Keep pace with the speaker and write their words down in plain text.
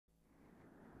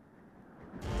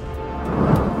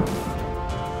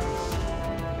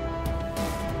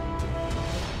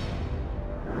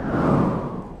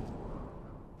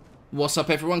What's up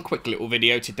everyone, quick little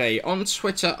video today. On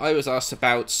Twitter I was asked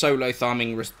about solo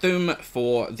farming Rathuum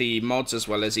for the mods as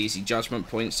well as easy judgment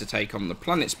points to take on the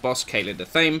planet's boss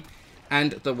Rathuum,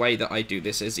 and the way that I do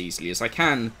this as easily as I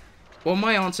can. Well,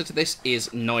 my answer to this is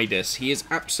Nidus. He is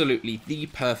absolutely the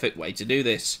perfect way to do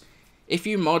this. If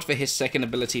you mod for his second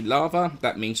ability Lava,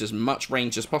 that means as much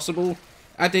range as possible.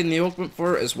 Add in the augment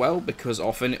for it as well, because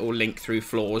often it will link through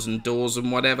floors and doors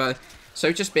and whatever.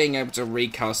 So just being able to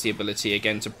recast the ability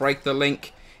again to break the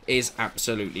link is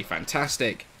absolutely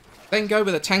fantastic. Then go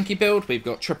with a tanky build. We've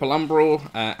got triple umbral,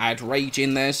 add rage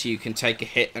in there so you can take a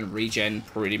hit and regen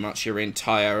pretty much your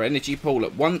entire energy pool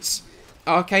at once.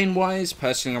 Arcane wise,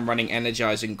 personally I'm running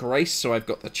energize and grace, so I've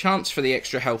got the chance for the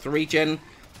extra health regen.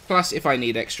 Plus if I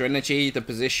need extra energy, the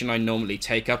position I normally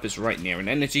take up is right near an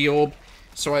energy orb,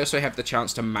 so I also have the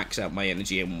chance to max out my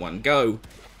energy in one go.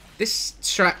 This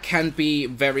strat can be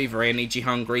very energy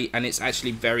hungry, and it's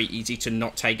actually very easy to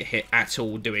not take a hit at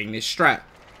all doing this strat.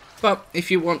 But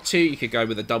if you want to, you could go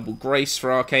with a double Grace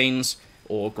for Arcanes,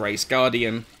 or Grace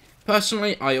Guardian.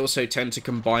 Personally, I also tend to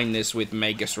combine this with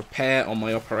Magus Repair on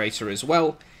my operator as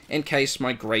well, in case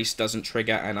my Grace doesn't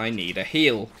trigger and I need a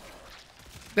heal.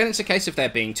 Then it's a case of there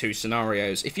being two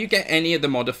scenarios. If you get any of the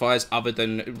modifiers other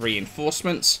than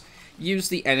reinforcements, use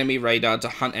the enemy radar to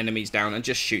hunt enemies down and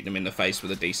just shoot them in the face with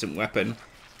a decent weapon.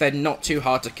 They're not too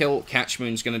hard to kill. Catch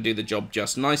Moon's going to do the job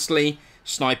just nicely.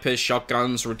 Snipers,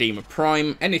 shotguns, Redeemer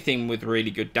Prime, anything with really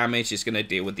good damage is going to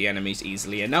deal with the enemies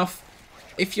easily enough.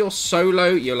 If you're solo,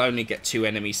 you'll only get 2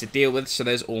 enemies to deal with, so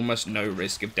there's almost no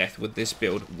risk of death with this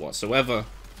build whatsoever.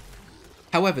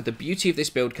 However, the beauty of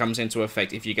this build comes into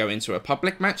effect if you go into a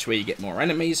public match where you get more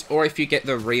enemies, or if you get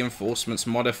the reinforcements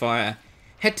modifier.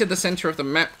 Head to the center of the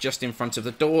map just in front of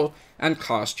the door and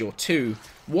cast your 2.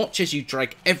 Watch as you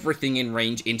drag everything in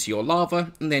range into your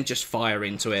lava and then just fire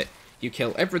into it. You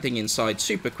kill everything inside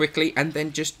super quickly and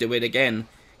then just do it again.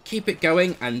 Keep it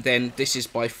going, and then this is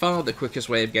by far the quickest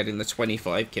way of getting the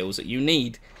 25 kills that you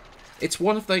need. It's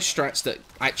one of those strats that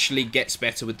actually gets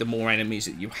better with the more enemies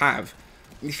that you have.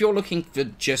 If you're looking for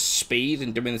just speed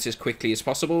and doing this as quickly as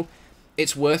possible,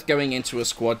 it's worth going into a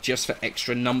squad just for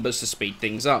extra numbers to speed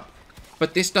things up.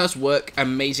 But this does work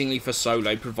amazingly for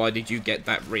solo, provided you get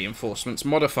that reinforcements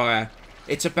modifier.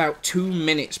 It's about 2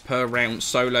 minutes per round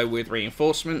solo with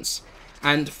reinforcements,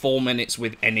 and 4 minutes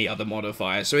with any other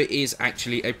modifier, so it is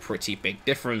actually a pretty big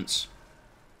difference.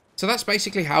 So that's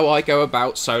basically how I go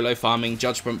about solo farming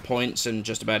judgment points and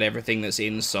just about everything that's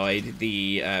inside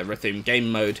the Rathuum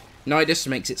game mode. Nidus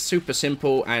makes it super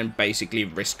simple and basically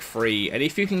risk-free, and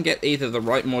if you can get either the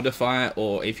right modifier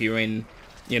or if you're in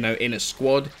a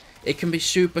squad, it can be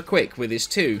super quick with his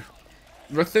 2.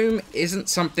 Rathuum isn't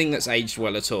something that's aged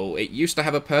well at all. It used to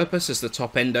have a purpose as the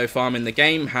top endo farm in the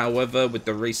game, however with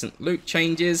the recent loot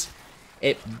changes,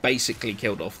 it basically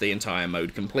killed off the entire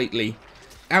mode completely.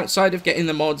 Outside of getting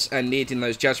the mods and needing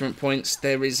those judgment points,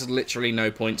 there is literally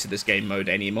no point to this game mode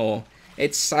anymore.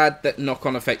 It's sad that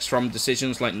knock-on effects from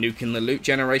decisions like nuking the loot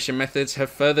generation methods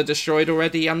have further destroyed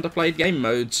already underplayed game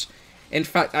modes. In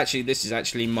fact, actually, this is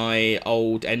actually my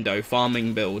old endo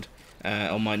farming build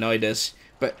on my Nidus.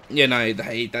 But,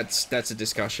 hey, that's a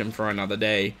discussion for another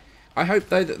day. I hope,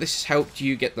 though, that this has helped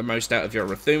you get the most out of your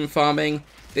Rathuum farming.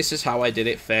 This is how I did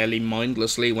it fairly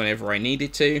mindlessly whenever I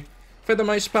needed to. For the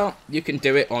most part, you can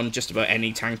do it on just about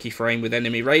any tanky frame with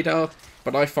enemy radar,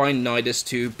 but I find Nidus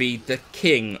to be the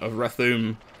king of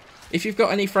Rathuum. If you've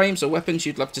got any frames or weapons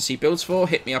you'd love to see builds for,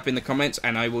 hit me up in the comments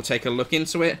and I will take a look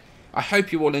into it. I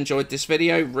hope you all enjoyed this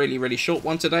video, really short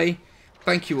one today.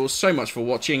 Thank you all so much for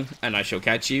watching, and I shall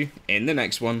catch you in the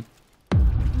next one.